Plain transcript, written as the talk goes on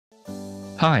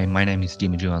Hi, my name is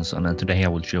Jimmy Johansson, and today I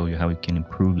will show you how you can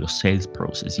improve your sales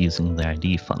process using the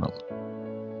idea funnel.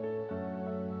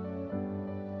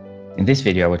 In this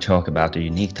video, I will talk about a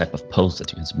unique type of post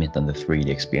that you can submit on the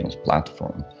 3DEXPERIENCE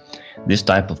platform. This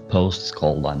type of post is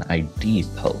called an idea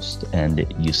post, and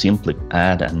you simply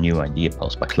add a new idea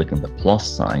post by clicking the plus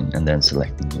sign and then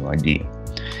selecting new idea.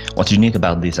 What's unique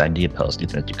about this idea post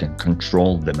is that you can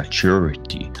control the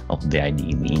maturity of the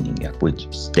idea, meaning at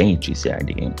which stage is the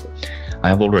idea. I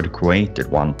have already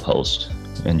created one post,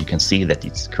 and you can see that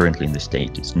it's currently in the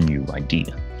stage it's new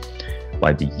idea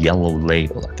by the yellow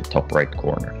label at the top right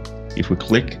corner. If we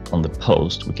click on the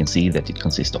post, we can see that it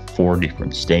consists of 4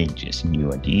 different stages: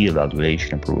 new idea,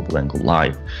 evaluation, approval, and go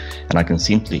live. And I can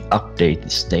simply update the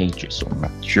stages or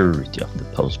maturity of the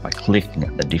post by clicking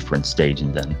at the different stage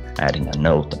and then adding a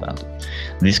note about it.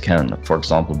 This can, for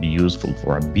example, be useful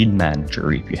for a bid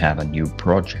manager if you have a new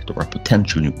project or a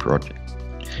potential new project,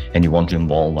 and you want to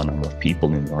involve a number of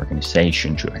people in the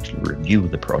organization to actually review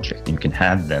the project. You can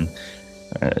have them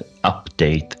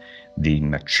update the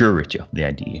maturity of the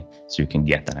idea so you can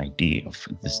get an idea of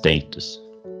the status.